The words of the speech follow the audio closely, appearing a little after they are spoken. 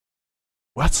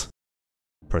What?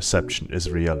 Perception is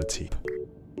reality.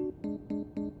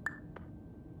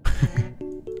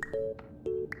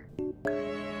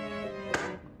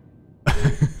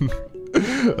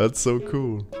 That's so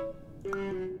cool.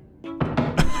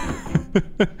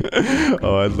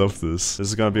 Oh, I love this. This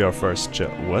is gonna be our first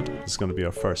what? This is gonna be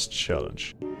our first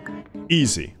challenge.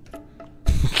 Easy.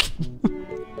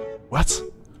 What?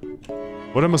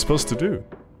 What am I supposed to do?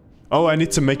 Oh, I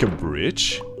need to make a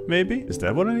bridge? Maybe? Is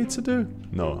that what I need to do?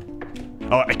 No.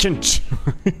 Oh, I can't.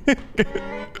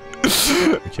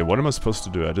 Okay, what am I supposed to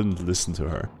do? I didn't listen to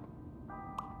her.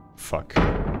 Fuck.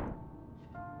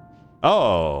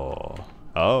 Oh.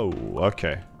 Oh,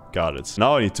 okay. Got it.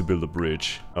 Now I need to build a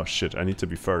bridge. Oh shit, I need to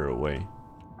be further away.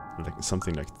 Like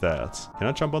something like that. Can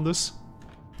I jump on this?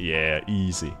 Yeah,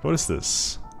 easy. What is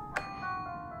this?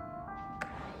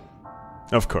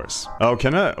 Of course. Oh,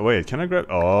 can I? Wait, can I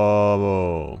grab?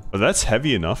 Oh. Well, that's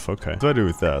heavy enough. Okay. What do I do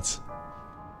with that?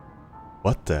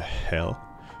 What the hell?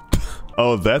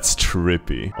 Oh, that's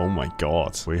trippy. Oh my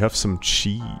god. We have some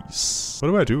cheese. What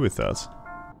do I do with that?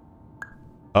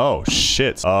 Oh,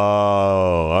 shit.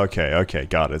 Oh, okay, okay.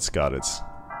 Got it, got it.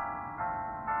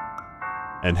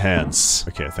 Enhance.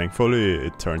 Okay, thankfully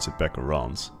it turns it back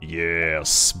around.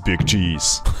 Yes, big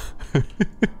cheese.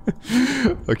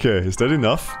 Okay, is that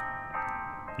enough?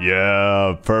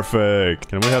 Yeah, perfect.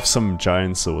 Can we have some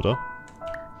giant soda?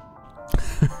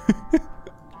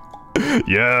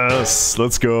 Yes,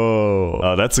 let's go.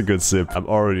 Oh, that's a good sip. I'm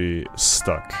already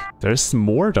stuck. There's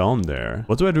more down there.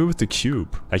 What do I do with the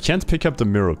cube? I can't pick up the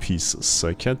mirror pieces, so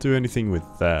I can't do anything with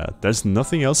that. There's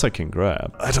nothing else I can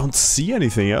grab. I don't see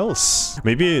anything else.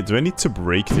 Maybe, do I need to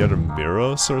break the other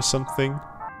mirrors or something?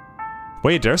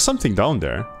 Wait, there's something down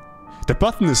there. The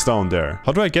button is down there.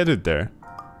 How do I get it there?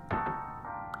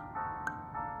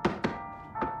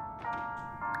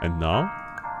 And now?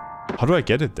 How do I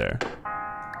get it there?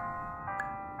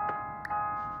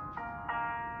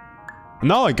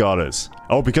 Now I got it.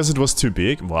 Oh, because it was too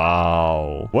big?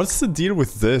 Wow. What's the deal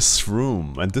with this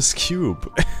room and this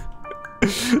cube?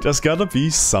 There's gotta be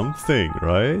something,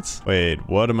 right? Wait,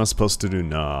 what am I supposed to do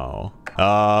now?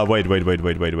 Wait.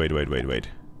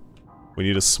 We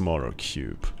need a smaller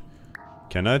cube.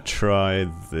 Can I try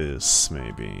this,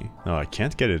 maybe? No, I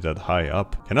can't get it that high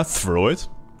up. Can I throw it?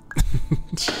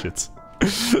 Shit.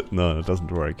 No, it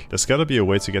doesn't work. There's gotta be a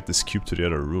way to get this cube to the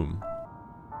other room.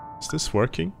 Is this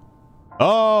working?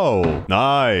 Oh,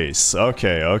 nice.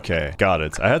 Okay, okay. Got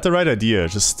it. I had the right idea,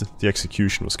 just the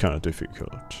execution was kind of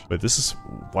difficult. But this is...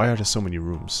 Why are there so many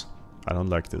rooms? I don't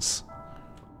like this.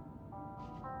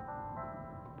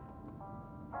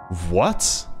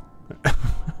 What?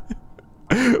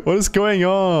 What is going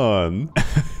on?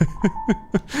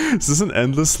 Is this an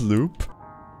endless loop?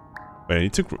 Wait, I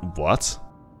need to... What?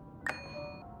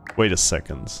 Wait a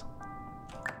second.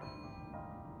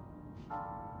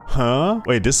 Huh?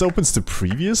 Wait, this opens the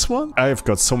previous one? I've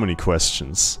got so many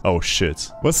questions. Oh shit.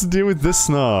 What's the deal with this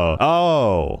now?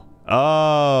 Oh.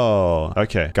 Oh.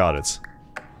 Okay, got it.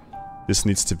 This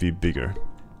needs to be bigger.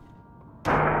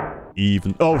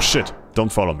 Even... Oh shit. Don't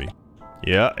follow me.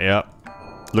 Yeah, yeah.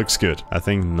 Looks good. I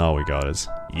think now we got it.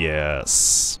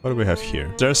 Yes. What do we have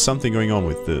here? There's something going on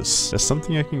with this. There's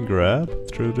something I can grab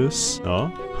through this?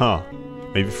 No? Huh.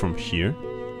 Maybe from here?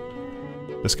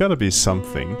 There's gotta be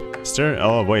something. Is there...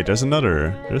 Oh, wait, there's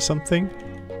another... There's something?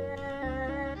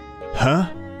 Huh?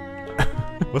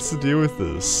 What's the deal with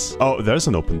this? Oh, there's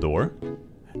an open door.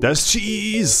 There's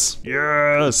cheese!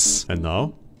 Yes! And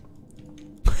now?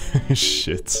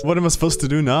 Shit. What am I supposed to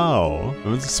do now?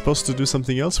 I'm supposed to do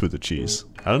something else with the cheese.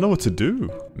 I don't know what to do.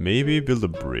 Maybe build a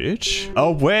bridge?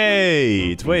 Oh,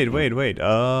 wait! Do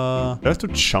I have to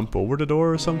jump over the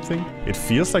door or something? It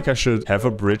feels like I should have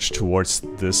a bridge towards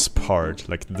this part,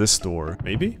 like this door.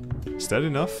 Maybe? Is that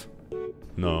enough?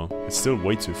 No, it's still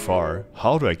way too far.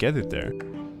 How do I get it there?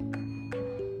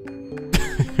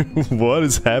 What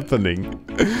is happening?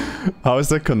 How is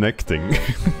that connecting?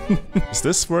 Is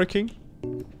this working?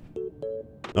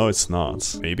 No, it's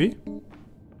not. Maybe?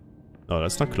 No,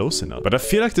 that's not close enough. But I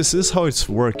feel like this is how it's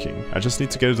working. I just need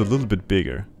to get it a little bit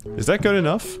bigger. Is that good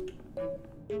enough?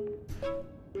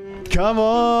 Come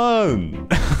on!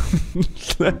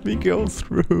 Let me go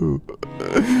through.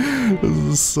 This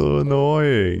is so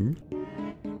annoying.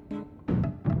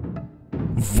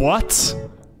 What?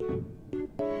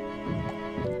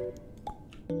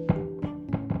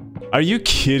 Are you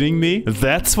kidding me?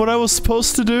 That's what I was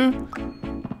supposed to do?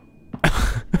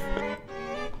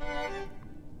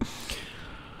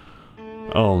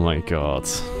 Oh my god.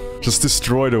 Just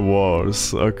destroy the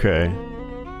walls. Okay.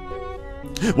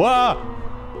 Wah!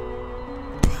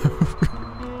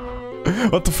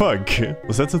 What the fuck?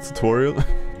 Was that the tutorial?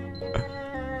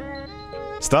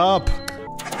 Stop!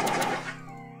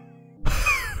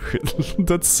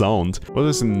 That sound. What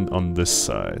is on this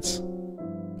side?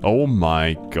 Oh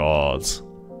my god.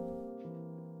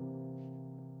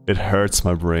 It hurts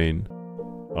my brain.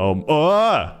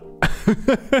 Ah!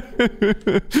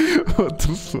 What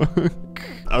the fuck?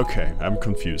 Okay, I'm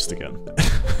confused again.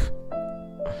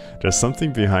 There's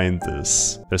something behind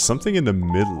this. There's something in the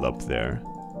middle up there.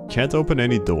 Can't open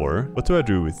any door. What do I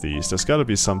do with these? There's gotta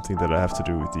be something that I have to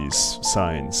do with these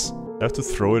signs. I have to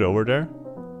throw it over there?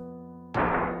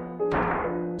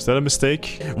 Is that a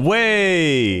mistake?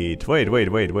 Wait! Wait.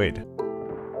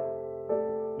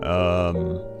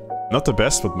 Not the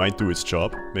best, but might do its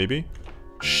job, maybe?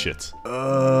 Shit.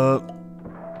 Oh,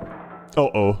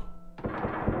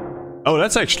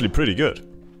 that's actually pretty good.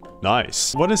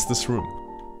 Nice. What is this room?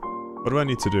 What do I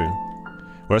need to do?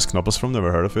 Where's Knoppers from?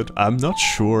 Never heard of it. I'm not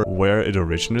sure where it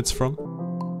originates from.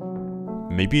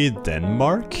 Maybe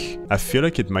Denmark? I feel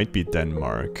like it might be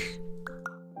Denmark.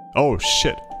 Oh,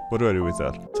 shit. What do I do with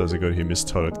that? Sounds like a missed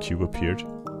toilet cube appeared.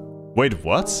 Wait,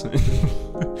 what?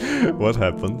 What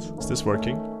happened? Is this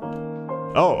working?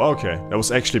 Oh, okay. That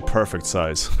was actually perfect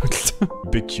size.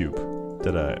 Big cube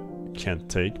that I can't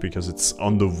take because it's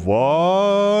on the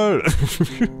wall.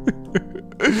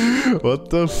 What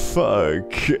the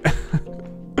fuck?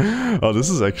 Oh, this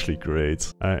is actually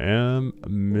great. I am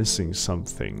missing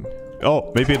something.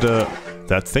 Oh, maybe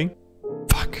that thing?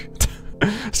 Fuck.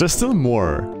 Is there still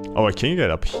more? Oh, I can get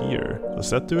up here. Does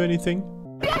that do anything?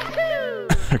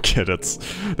 Okay,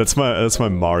 that's my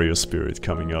Mario spirit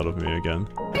coming out of me again.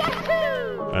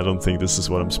 I don't think this is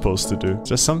what I'm supposed to do. Is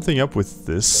there something up with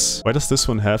this? Why does this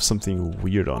one have something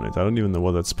weird on it? I don't even know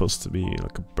what that's supposed to be.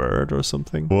 Like a bird or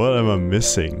something? What am I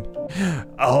missing?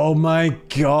 Oh my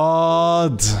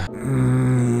god!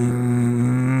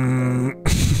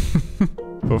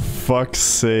 For fuck's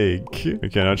sake.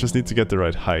 Okay, now I just need to get the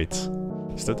right height.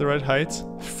 Is that the right height?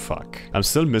 Fuck. I'm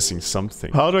still missing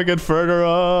something. How do I get further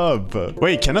up?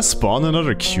 Wait, can I spawn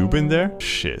another cube in there?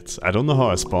 Shit. I don't know how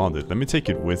I spawned it. Let me take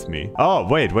it with me. Oh,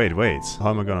 wait. How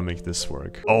am I gonna make this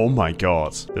work? Oh my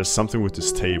god. There's something with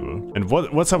this table. And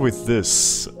what's up with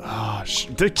this? Ah,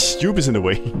 the cube is in the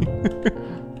way.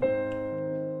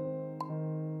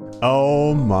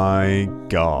 Oh my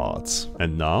god.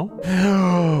 And now?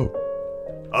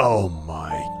 Oh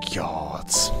my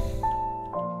god.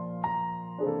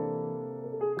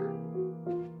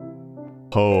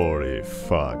 Holy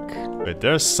fuck. Wait,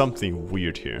 there's something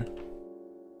weird here.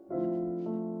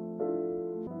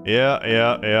 Yeah,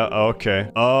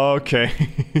 okay. Okay.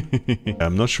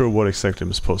 I'm not sure what exactly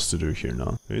I'm supposed to do here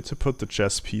now. I need to put the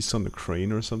chess piece on the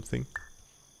crane or something.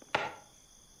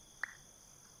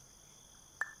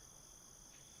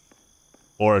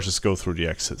 Or I just go through the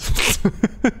exit.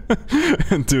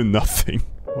 And do nothing.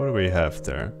 What do we have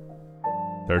there?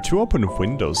 There are two open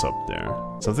windows up there.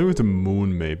 Something with the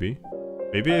moon, maybe.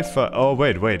 Maybe if I... Oh,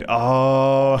 wait.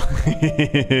 Oh!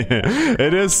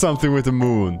 It is something with the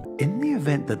moon. In the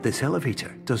event that this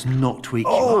elevator does not tweak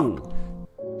you up...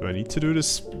 Do I need to do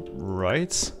this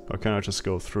right? Or can I just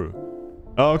go through?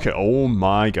 Oh, okay. Oh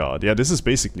my god. Yeah, this is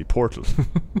basically Portal.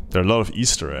 There are a lot of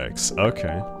Easter eggs.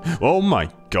 Okay. Oh my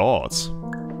god.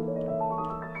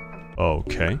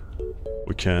 Okay.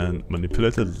 We can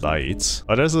manipulate the light.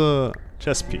 Oh, there's a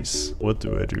chess piece. What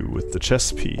do I do with the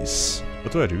chess piece?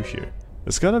 What do I do here?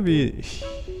 It's gotta be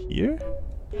here?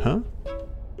 Huh?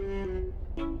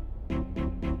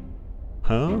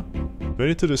 Huh? Do I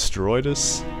need to destroy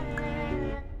this?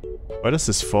 Why does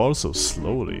this fall so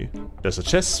slowly? There's a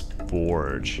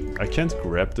chessboard. I can't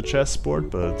grab the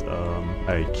chessboard, but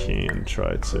I can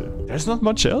try to. There's not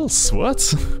much else.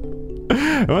 What?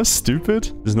 Am I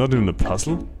stupid? There's not even a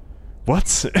puzzle?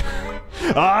 What?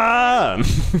 Ah!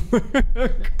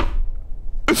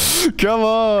 Come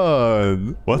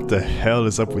on! What the hell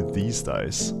is up with these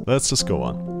dice? Let's just go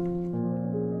on.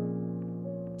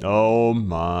 Oh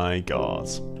my god.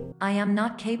 I am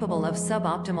not capable of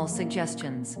suboptimal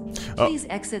suggestions. Please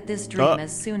exit this dream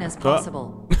as soon as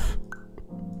possible.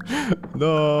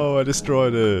 No, I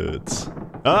destroyed it.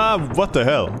 Ah, what the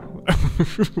hell?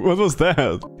 What was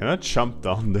that? Can I jump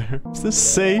down there? Is this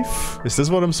safe? Is this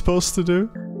what I'm supposed to do?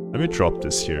 Let me drop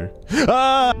this here.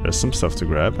 Ah! There's some stuff to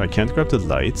grab. I can't grab the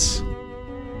lights.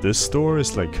 This door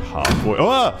is like halfway.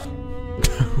 Ah!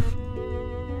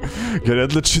 Yeah,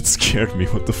 that legit scared me.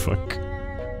 What the fuck?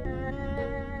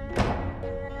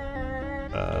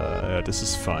 Yeah, this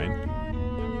is fine.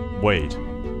 Wait.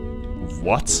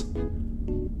 What?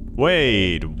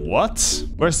 Wait, what?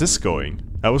 Where's this going?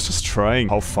 I was just trying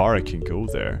how far I can go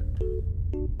there.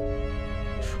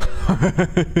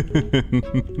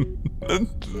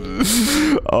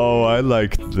 Oh, I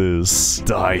like this.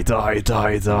 Die, die,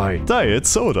 die, die. Die, it's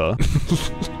soda.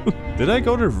 Did I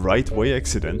go the right way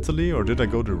accidentally, or did I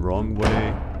go the wrong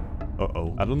way?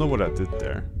 Uh-oh. I don't know what I did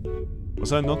there.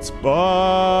 Was I not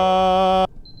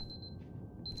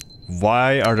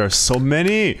Why are there so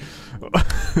many?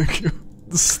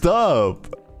 Stop!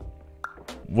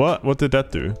 What? What did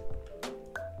that do?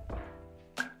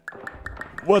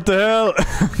 What the hell?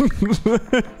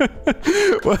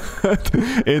 What?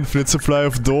 Infinite supply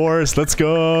of doors, let's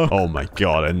go! Oh my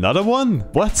god, another one?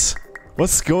 What?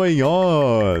 What's going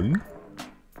on?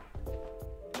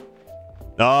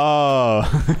 Oh.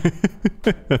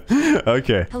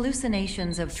 Okay.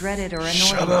 Hallucinations of dreaded or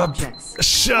annoying objects.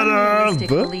 Shut up! Unrealistic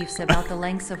beliefs about the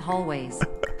lengths of hallways.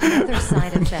 And other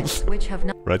side effects which have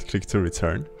not... Right click to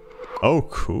return. Oh,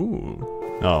 cool.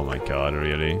 Oh my god,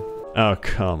 really? Oh,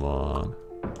 come on.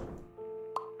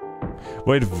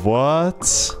 Wait,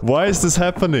 what? Why is this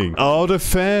happening? Oh, the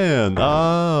fan!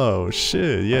 Oh,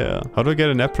 shit, yeah. How do I get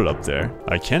an apple up there?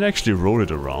 I can't actually roll it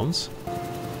around.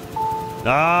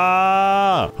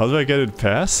 Ah! How do I get it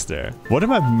past there? What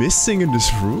am I missing in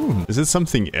this room? Is it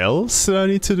something else that I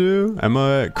need to do? Am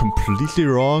I completely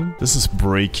wrong? This is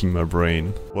breaking my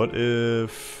brain. What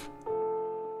if...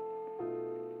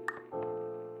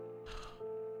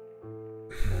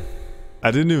 I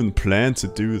didn't even plan to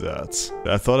do that.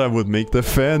 I thought I would make the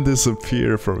fan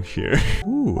disappear from here.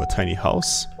 Ooh, a tiny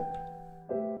house.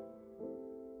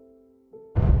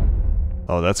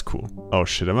 Oh, that's cool. Oh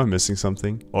shit, am I missing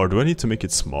something? Or do I need to make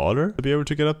it smaller to be able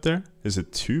to get up there? Is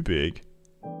it too big?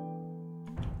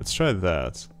 Let's try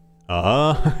that.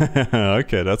 Ah,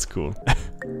 okay, that's cool.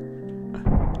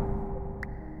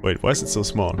 Wait, why is it so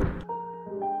small?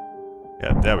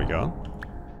 Yeah, there we go.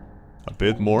 A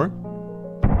bit more.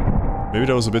 Maybe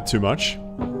that was a bit too much.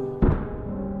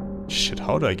 Shit,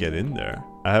 how do I get in there?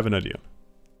 I have an idea.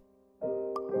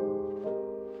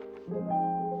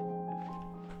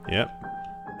 Yep.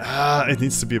 Ah, it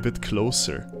needs to be a bit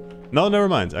closer. No, never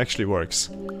mind. Actually works.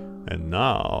 And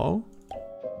now...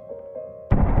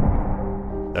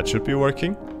 that should be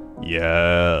working.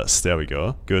 Yes, there we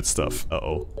go. Good stuff.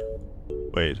 Uh-oh.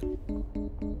 Wait.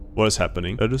 What is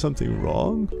happening? Did I do something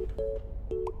wrong?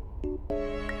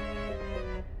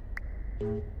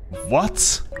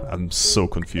 What? I'm so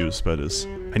confused by this.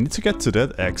 I need to get to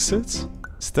that exit?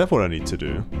 Is that what I need to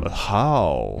do? But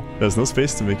how? There's no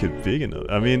space to make it big enough.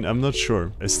 I mean, I'm not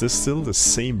sure. Is this still the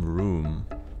same room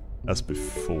as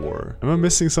before? Am I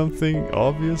missing something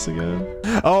obvious again?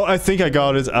 Oh, I think I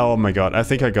got it. Oh my god, I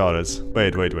think I got it.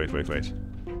 Wait.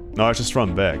 No, I just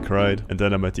run back, right? And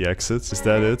then I'm at the exit. Is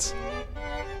that it?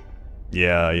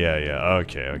 Yeah.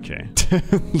 Okay.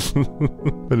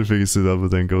 But it figures it out, but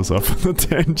then goes off on a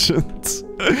tangent.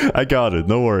 I got it,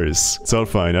 no worries. It's all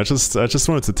fine. I just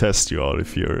wanted to test you all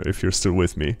if you're still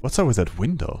with me. What's up with that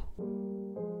window?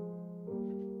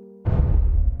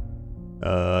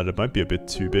 That might be a bit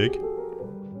too big.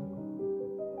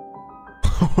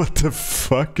 What the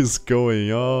fuck is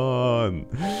going on?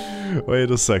 Wait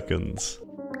a second.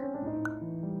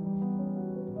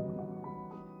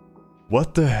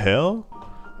 What the hell?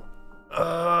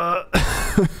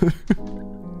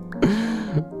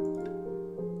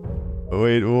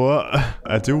 Wait, what?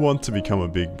 I do want to become a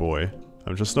big boy.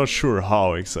 I'm just not sure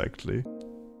how exactly.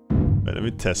 Wait, let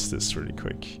me test this really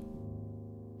quick.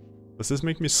 Does this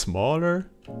make me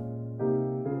smaller?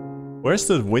 Where's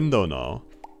the window now?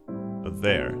 Oh,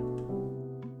 there.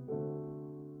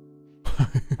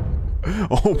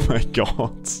 Oh my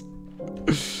god.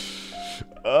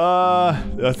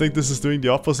 I think this is doing the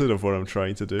opposite of what I'm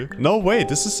trying to do. No, wait,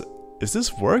 this is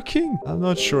this working? I'm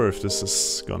not sure if this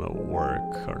is gonna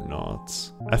work or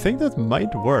not. I think that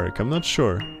might work, I'm not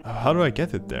sure. How do I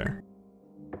get it there?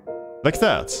 Like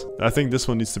that. I think this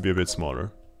one needs to be a bit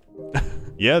smaller.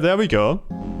 Yeah, there we go.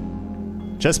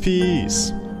 Chess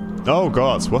piece. Oh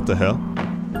god, what the hell?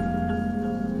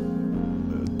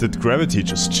 Did gravity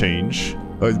just change?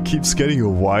 Oh, it keeps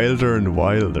getting wilder and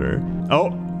wilder.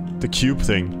 Oh! The cube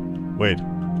thing. Wait.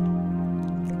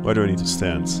 Why do I need to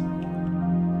stand?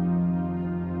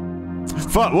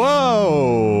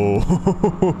 Whoa!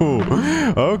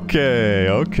 Okay.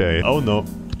 Oh no.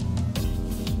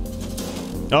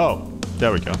 Oh,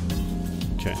 there we go.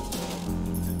 Okay.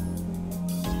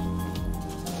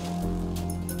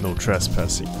 No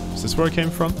trespassing. Is this where I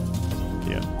came from?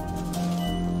 Yeah.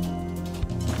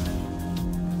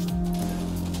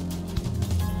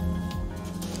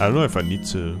 I don't know if I need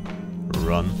to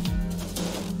run.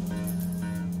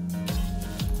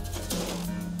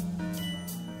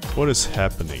 What is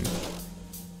happening?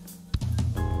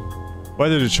 Why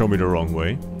did it show me the wrong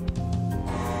way?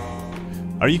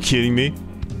 Are you kidding me?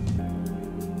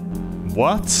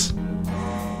 What?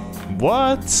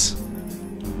 What?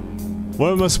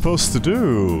 What am I supposed to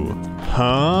do?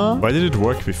 Huh? Why did it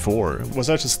work before? Was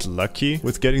I just lucky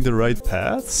with getting the right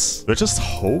paths? Do I just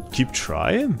hope? Keep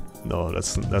trying? No,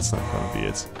 that's not gonna be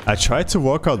it. I tried to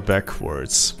walk out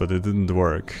backwards, but it didn't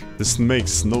work. This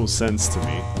makes no sense to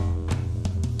me.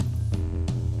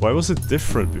 Why was it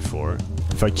different before?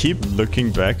 If I keep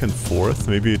looking back and forth,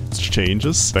 maybe it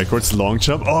changes. Backwards long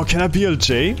jump. Oh, can I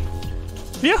BLJ?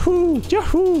 Yahoo!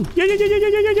 Yahoo! Yeah, yeah, yeah, yeah,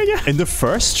 yeah, yeah, yeah. In the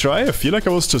first try, I feel like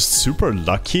I was just super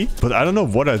lucky, but I don't know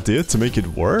what I did to make it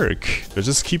work. I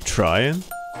just keep trying.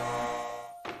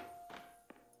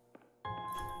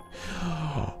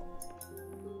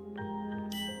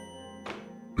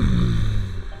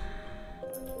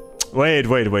 Wait.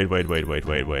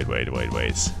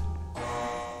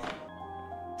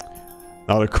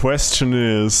 Now the question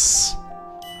is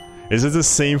it the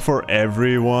same for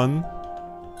everyone?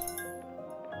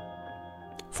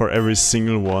 For every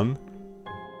single one?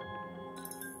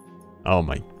 Oh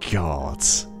my god.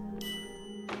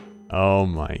 Oh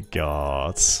my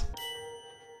god.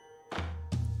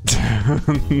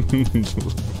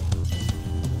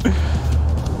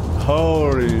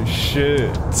 Holy shit.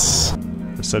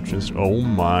 Receptionist. Oh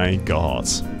my god.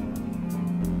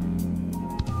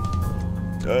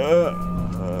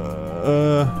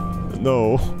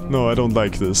 No, I don't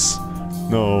like this.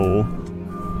 No.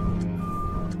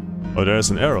 Oh, there's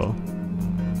an arrow.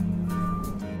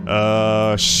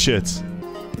 Shit.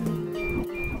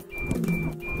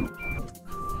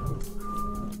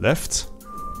 Left?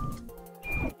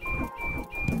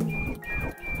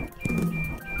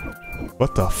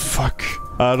 What the fuck?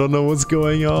 I don't know what's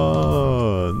going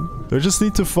on. Do I just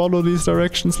need to follow these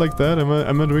directions like that? Am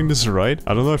I doing this right?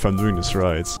 I don't know if I'm doing this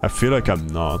right. I feel like I'm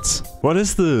not. What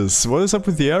is this? What is up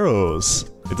with the arrows?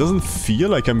 It doesn't feel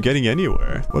like I'm getting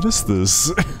anywhere. What is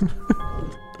this?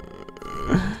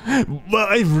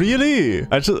 But really?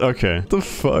 Okay. The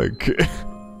fuck?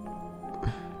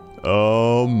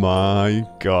 Oh my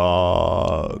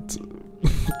god.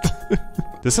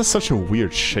 This has such a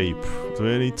weird shape. Do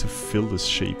I need to fill this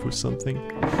shape with something?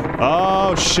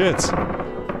 Oh shit!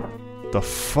 The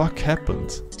fuck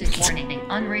happened? Warning: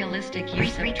 unrealistic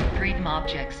use of dream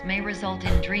objects may result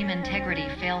in dream integrity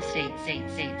fail states.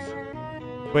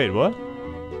 Wait, what?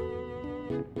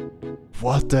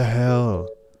 What the hell?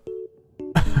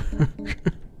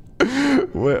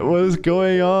 What is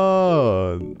going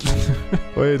on?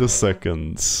 Wait a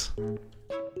second.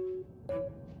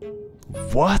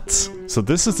 What? So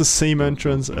this is the same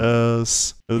entrance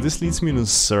as... Oh, this leads me in a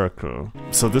circle.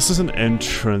 So this is an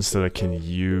entrance that I can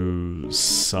use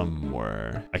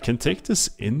somewhere. I can take this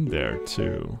in there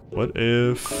too. What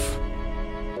if...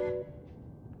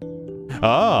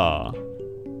 Ah!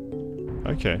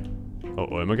 Okay.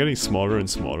 Oh, am I getting smaller and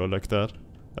smaller like that?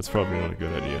 That's probably not a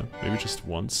good idea. Maybe just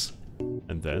once.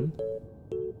 And then?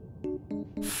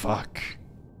 Fuck.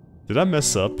 Did I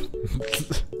mess up?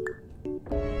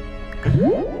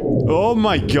 Oh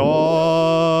my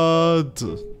god!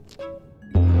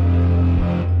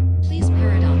 Please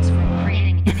paradox from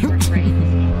creating any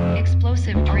refrains.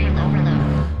 Explosive dream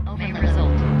overload may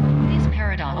result. Please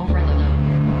paradox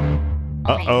overload.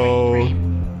 Uh-oh.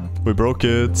 We broke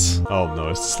it. Oh no,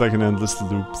 it's just like an endless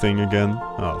loop thing again.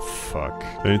 Oh fuck.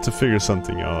 I need to figure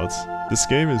something out. This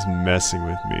game is messing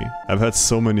with me. I've had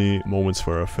so many moments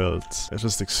where I felt it's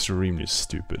just extremely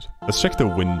stupid. Let's check the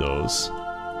windows.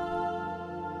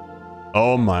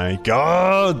 Oh my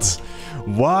god!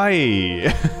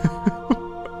 Why?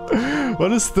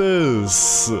 What is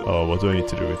this? Oh, what do I need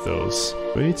to do with those?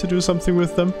 Do I need to do something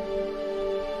with them?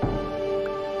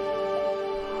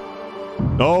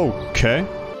 Okay.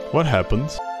 What happened?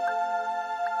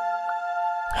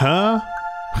 Huh?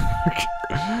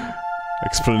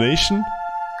 Explanation?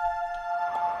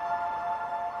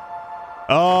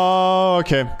 Oh,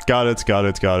 okay. Got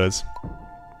it.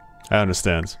 I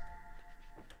understand.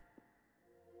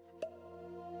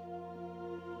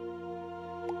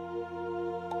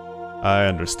 I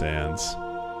understand.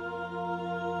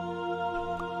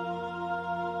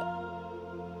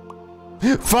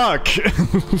 Fuck!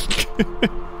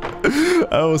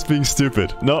 I was being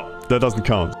stupid. No, that doesn't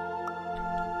count.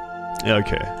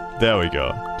 Okay, there we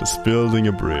go. Just building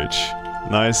a bridge.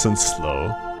 Nice and slow.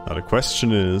 Now the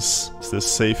question is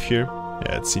this safe here?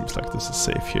 Yeah, it seems like this is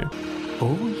safe here.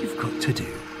 All you've got to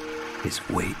do is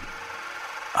wake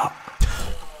up.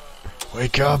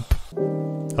 Wake up!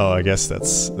 Oh, I guess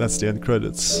that's the end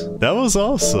credits. That was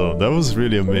awesome. That was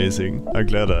really amazing. I'm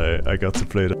glad I got to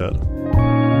play that.